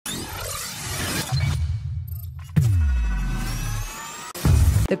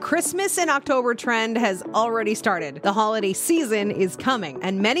The Christmas in October trend has already started. The holiday season is coming,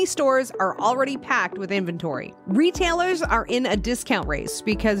 and many stores are already packed with inventory. Retailers are in a discount race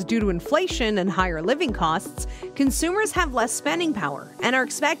because due to inflation and higher living costs, consumers have less spending power and are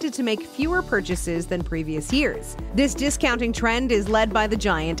expected to make fewer purchases than previous years. This discounting trend is led by the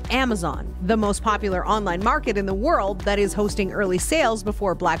giant Amazon, the most popular online market in the world that is hosting early sales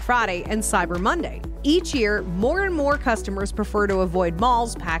before Black Friday and Cyber Monday. Each year, more and more customers prefer to avoid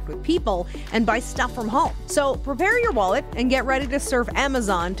malls packed with people and buy stuff from home. So prepare your wallet and get ready to surf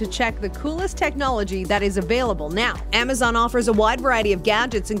Amazon to check the coolest technology that is available now. Amazon offers a wide variety of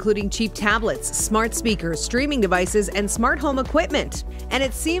gadgets, including cheap tablets, smart speakers, streaming devices, and smart home equipment. And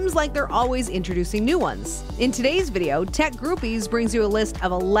it seems like they're always introducing new ones. In today's video, Tech Groupies brings you a list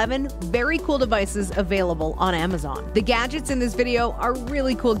of 11 very cool devices available on Amazon. The gadgets in this video are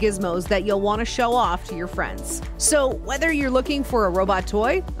really cool gizmos that you'll want to show off to your friends. So whether you're looking for a robot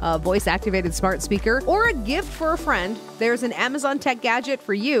toy, a voice-activated smart speaker, or a gift for a friend, there's an Amazon tech gadget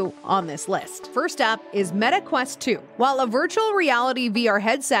for you on this list. First up is Meta Quest 2. While a virtual reality VR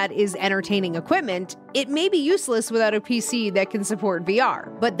headset is entertaining equipment, it may be useless without a PC that can support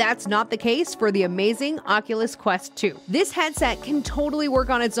VR, but that's not the case for the amazing Oculus Quest 2. This headset can totally work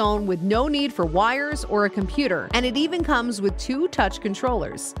on its own with no need for wires or a computer, and it even comes with 2 touch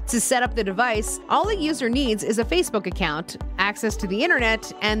controllers. To set up the device, all the user needs is a Facebook account, access to the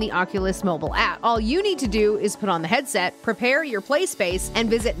internet, and the Oculus mobile app. All you need to do is put on the headset, prepare your play space, and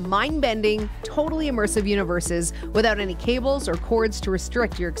visit mind-bending, totally immersive universes without any cables or cords to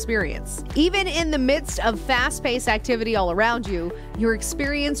restrict your experience. Even in the midst of fast-paced activity all around you, your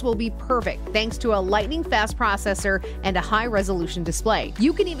experience will be perfect thanks to a lightning-fast processor and a high-resolution display.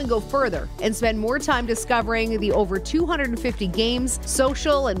 You can even go further and spend more time discovering the over 250 games,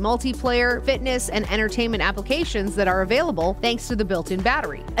 social and multiplayer, fitness, and entertainment applications that are available thanks to the built-in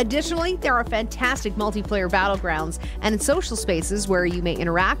battery. Additionally, there are fantastic multiplayer battlegrounds and social spaces where you may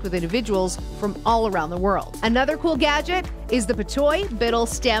interact with individuals from all around the world. Another cool gadget is the Patoy Biddle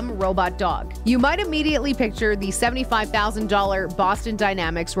STEM robot dog. You might immediately picture the $75,000 Boston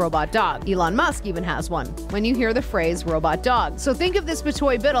Dynamics robot dog. Elon Musk even has one when you hear the phrase robot dog. So think of this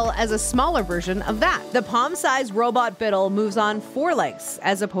Patoy Biddle as a smaller version of that. The palm-sized robot Biddle moves on 4 legs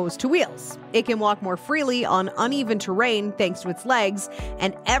as opposed to wheels. It can walk more freely on uneven terrain thanks to its legs,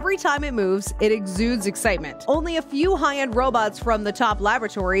 and every time it moves, it exudes excitement. Only a few high-end robots from the top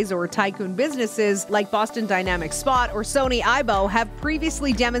laboratories or tycoon businesses like Boston Dynamics Spot or Sony Aibo have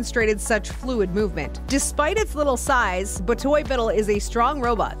previously demonstrated such fluid movement. Despite its little size, Patoy Biddle is a strong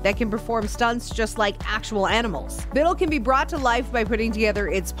robot that can perform stunts just like actual animals. Biddle can be brought to life by putting together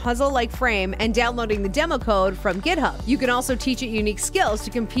its puzzle-like frame and downloading the demo code from GitHub. You can also teach it unique skills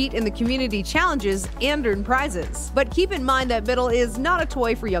to compete in the community challenges and earn prizes. But keep in mind that Biddle is not a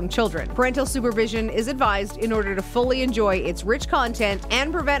toy for young children. Parental supervision is advised in order to fully enjoy its rich content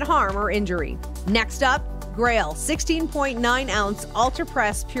and prevent harm or injury. Next up, Grail 16.9-ounce Ultra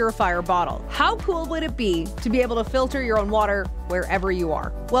Press Purifier Bottle. How cool would it be to be able to filter your own water wherever you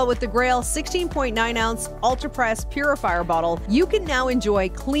are? Well, with the Grail 16.9-ounce Ultra Press Purifier Bottle, you can now enjoy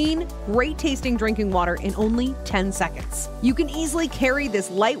clean, great-tasting drinking water in only 10 seconds. You can easily carry this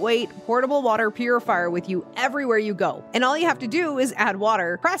lightweight, portable water purifier with you everywhere you go. And all you have to do is add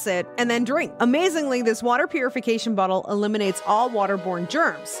water, press it, and then drink. Amazingly, this water purification bottle eliminates all waterborne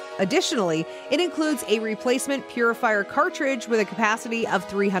germs. Additionally, it includes a replacement purifier cartridge with a capacity of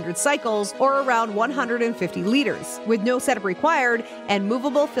 300 cycles or around 150 liters. With no setup required and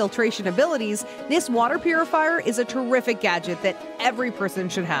movable filtration abilities, this water purifier is a terrific gadget that every person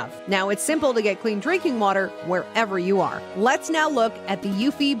should have. Now, it's simple to get clean drinking water wherever you are. Let's now look at the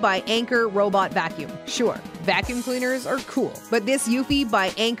Eufy by Anker Robot Vacuum. Sure, vacuum cleaners are cool, but this Eufy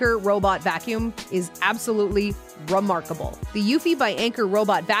by Anker Robot Vacuum is absolutely remarkable. The Eufy by Anker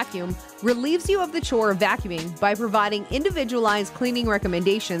Robot Vacuum relieves you of the chore of vacuuming by providing individualized cleaning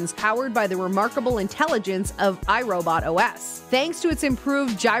recommendations powered by the remarkable intelligence of iRobot OS. Thanks to its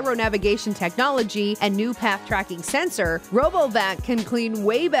improved gyro navigation technology and new path tracking sensor, RoboVac can clean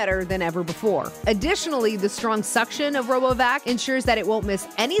way better than ever before. Additionally, the strong suction of RoboVac ensures that it won't miss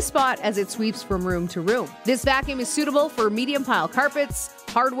any spot as it sweeps from room to room. This vacuum is suitable for medium pile carpets,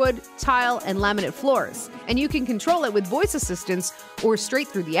 hardwood, tile, and laminate floors, and you can control it with voice assistance or straight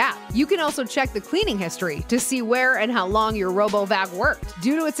through the app. You can also check the cleaning history to see where and how long your RoboVac worked.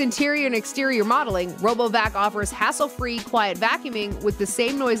 Due to its interior and exterior modeling, RoboVac offers hassle-free, quiet vacuuming with the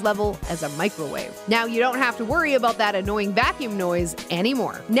same noise level as a microwave. Now, you don't have to worry about that annoying vacuum noise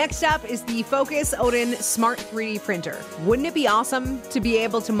anymore. Next up is the Focus Odin Smart 3D Printer. Wouldn't it be awesome to be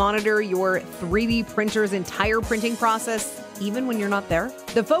able to monitor your 3D printer's entire printing process even when you're not there?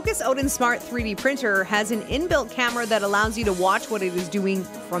 The Focus Odin Smart 3D Printer has an inbuilt camera that allows you to watch what it is doing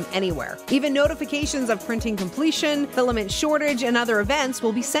from anywhere. Even notifications of printing completion, filament shortage, and other events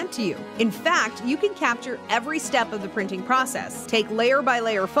will be sent to you. In fact, you can capture every step of the printing process, take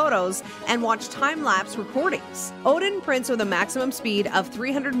layer-by-layer photos, and watch time-lapse recordings. Odin prints with a maximum speed of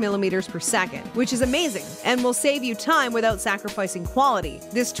 300 millimeters per second, which is amazing and will save you time without sacrificing quality.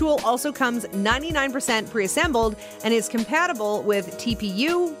 This tool also comes 99% pre-assembled and is compatible with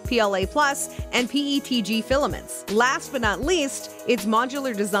TPU, PLA+, and PETG filaments. Last but not least, its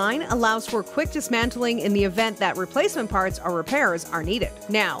modular design allows for quick dismantling in the event that replacement parts or repairs are needed.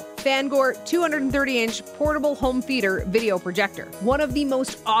 Now, Fangor 230-inch portable home theater video projector. One of the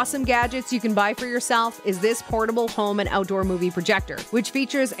most awesome gadgets you can buy for yourself is this portable home and outdoor movie projector, which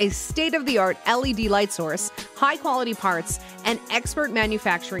features a state-of-the-art LED light source, high-quality parts, and expert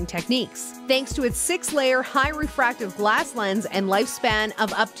manufacturing techniques. Thanks to its 6-layer high-refractive glass lens and lifespan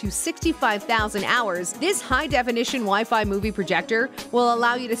of up to 65,000 hours, this high-definition Wi-Fi movie projector will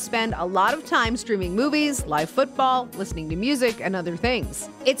allow you to spend a lot of time streaming movies, live football, listening to music, and other things.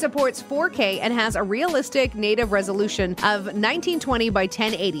 It supports 4K and has a realistic native resolution of 1920 by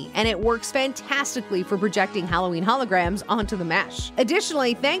 1080, and it works fantastically for projecting Halloween holograms onto the mesh.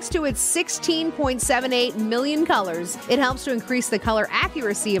 Additionally, thanks to its 16.78 million colors, it helps to increase the color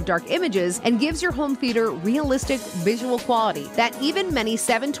accuracy of dark images and gives your home theater realistic visual quality that even many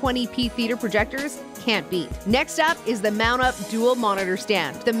 720p theater projectors can't beat. Next up is the mount-up dual monitor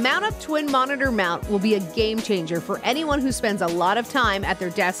stand. The mount-up twin monitor mount will be a game changer for anyone who spends a lot of time at their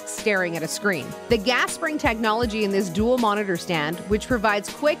desk staring at a screen. The gas spring technology in this dual monitor stand, which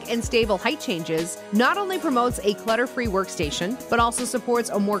provides quick and stable height changes, not only promotes a clutter-free workstation, but also supports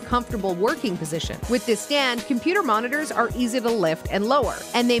a more comfortable working position. With this stand, computer monitors are easy to lift and lower,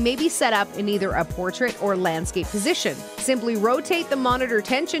 and they may be set up in either a portrait or landscape position. Simply rotate the monitor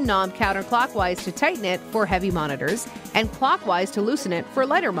tension knob counterclockwise to tighten it for heavy monitors, and clockwise to loosen it for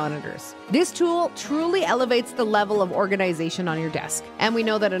lighter monitors. This tool truly elevates the level of organization on your desk, and we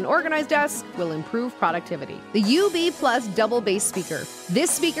know that an organized desk will improve productivity. The UB Plus double bass speaker.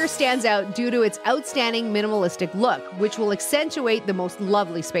 This speaker stands out due to its outstanding minimalistic look, which will accentuate the most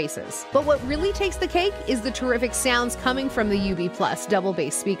lovely spaces. But what really takes the cake is the terrific sounds coming from the UB Plus double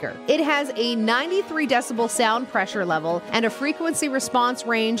bass speaker. It has a 93 decibel sound pressure level and a frequency response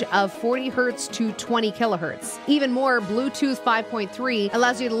range of 40 Hz to 20 kHz. Even more, Bluetooth 5.3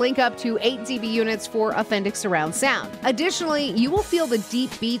 allows you to link up to 8 dB units for authentic surround sound. Additionally, you will feel the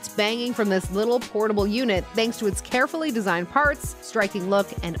deep beats banging from this little portable unit thanks to its carefully designed parts, striking look,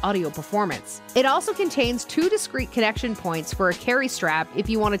 and audio performance. It also contains 2 discrete connection points for a carry strap if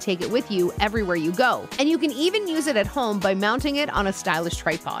you want to take it with you everywhere you go. And you can even use it at home by mounting it on a stylish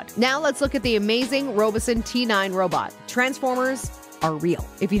tripod. Now let's look at the amazing Robosen T9 robot. Transformers are real.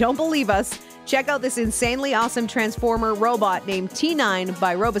 If you don't believe us, check out this insanely awesome transformer robot named T9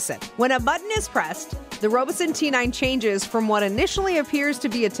 by Robosen. When a button is pressed, the Robosen T9 changes from what initially appears to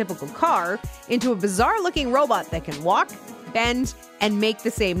be a typical car into a bizarre-looking robot that can walk, bend, and make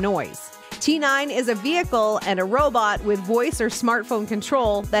the same noise. T9 is a vehicle and a robot with voice or smartphone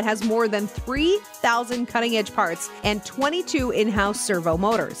control that has more than 3,000 cutting-edge parts and 22 in-house servo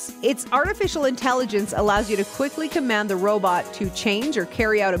motors. Its artificial intelligence allows you to quickly command the robot to change or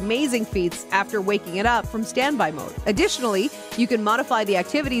carry out amazing feats after waking it up from standby mode. Additionally, you can modify the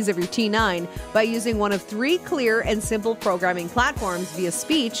activities of your T9 by using one of 3 clear and simple programming platforms via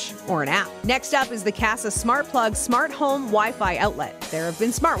speech or an app. Next up is the Casa Smart Plug Smart Home Wi-Fi Outlet. There have been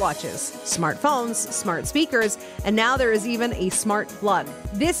smartwatches, smartphones, smart speakers, and now there is even a smart plug.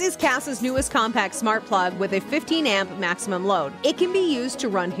 This is Casa's newest compact smart plug with a 15 amp maximum load. It can be used to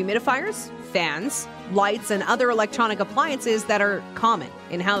run humidifiers, fans, lights, and other electronic appliances that are common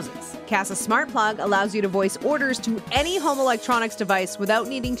in houses. Casa Smart Plug allows you to voice orders to any home electronics device without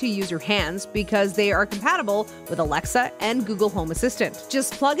needing to use your hands because they are compatible with Alexa and Google Home Assistant.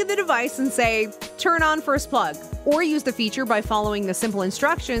 Just plug in the device and say, "Turn on first plug," or use the feature by following the simple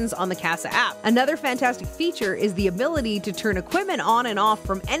instructions on the Casa app. Another fantastic feature is the ability to turn equipment on and off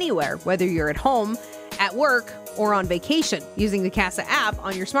from anywhere, whether you're at home, at work, or on vacation using the Casa app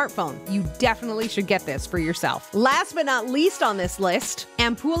on your smartphone. You definitely should get this for yourself. Last but not least on this list,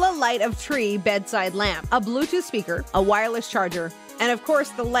 Ampoula Light of Tree bedside lamp, a Bluetooth speaker, a wireless charger, and of course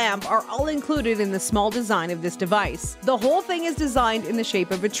the lamp are all included in the small design of this device. The whole thing is designed in the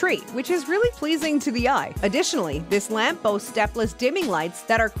shape of a tree, which is really pleasing to the eye. Additionally, this lamp boasts stepless dimming lights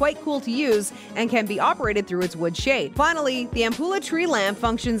that are quite cool to use and can be operated through its wood shade. Finally, the Ampoula Tree lamp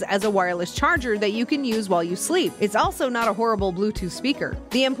functions as a wireless charger that you can use while you sleep. It's also not a horrible Bluetooth speaker.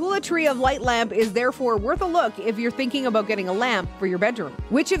 The Ampoula Tree of Light lamp is therefore worth a look if you're thinking about getting a lamp for your bedroom.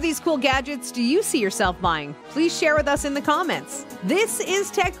 Which of these cool gadgets do you see yourself buying? Please share with us in the comments. This is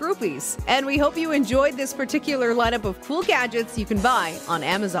Tech Groupies, and we hope you enjoyed this particular lineup of cool gadgets you can buy on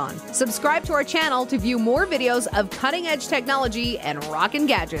Amazon. Subscribe to our channel to view more videos of cutting-edge technology and rockin'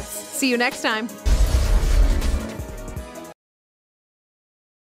 gadgets. See you next time.